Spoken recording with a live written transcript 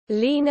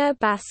Lina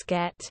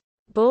Basquette,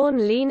 born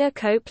Lena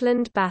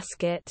Copeland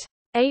Baskette,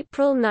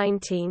 April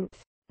 19,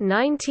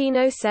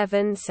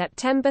 1907 –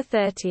 September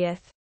 30,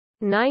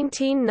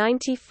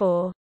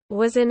 1994,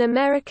 was an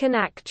American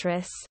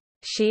actress.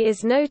 She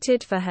is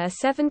noted for her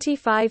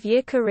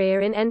 75-year career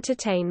in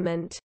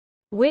entertainment,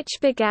 which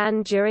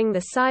began during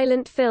the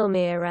silent film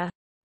era.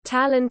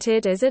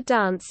 Talented as a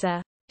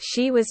dancer,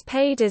 she was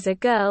paid as a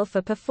girl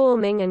for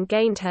performing and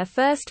gained her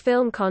first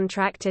film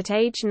contract at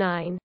age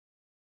 9.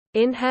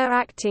 In her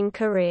acting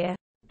career,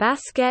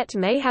 Basquette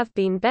may have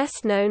been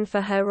best known for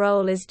her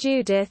role as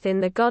Judith in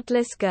The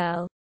Godless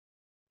Girl.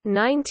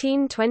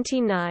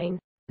 1929.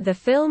 The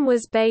film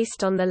was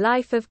based on the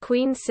life of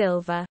Queen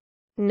Silver,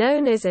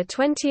 known as a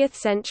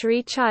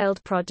 20th-century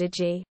child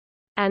prodigy,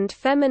 and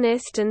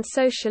feminist and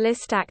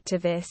socialist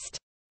activist.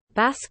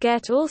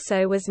 Basquette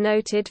also was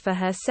noted for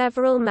her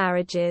several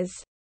marriages,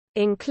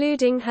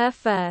 including her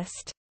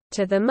first,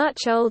 to the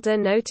much older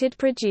noted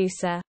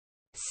producer,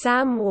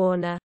 Sam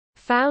Warner,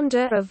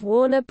 founder of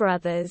Warner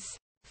Brothers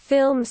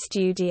Film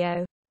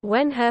Studio.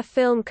 When her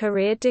film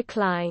career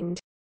declined,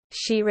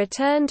 she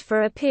returned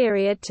for a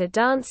period to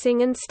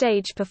dancing and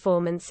stage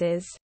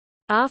performances.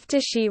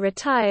 After she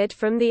retired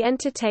from the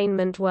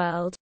entertainment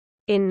world,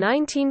 in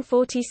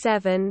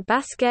 1947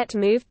 Basquette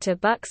moved to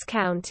Bucks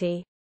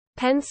County,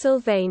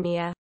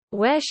 Pennsylvania,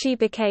 where she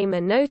became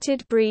a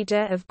noted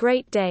breeder of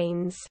Great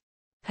Danes.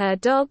 Her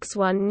dogs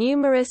won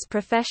numerous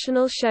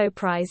professional show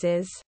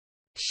prizes.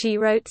 She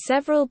wrote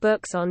several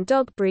books on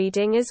dog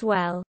breeding as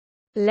well.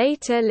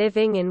 Later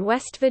living in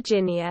West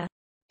Virginia,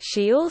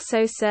 she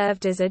also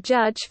served as a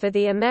judge for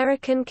the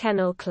American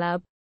Kennel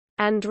Club,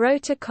 and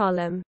wrote a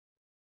column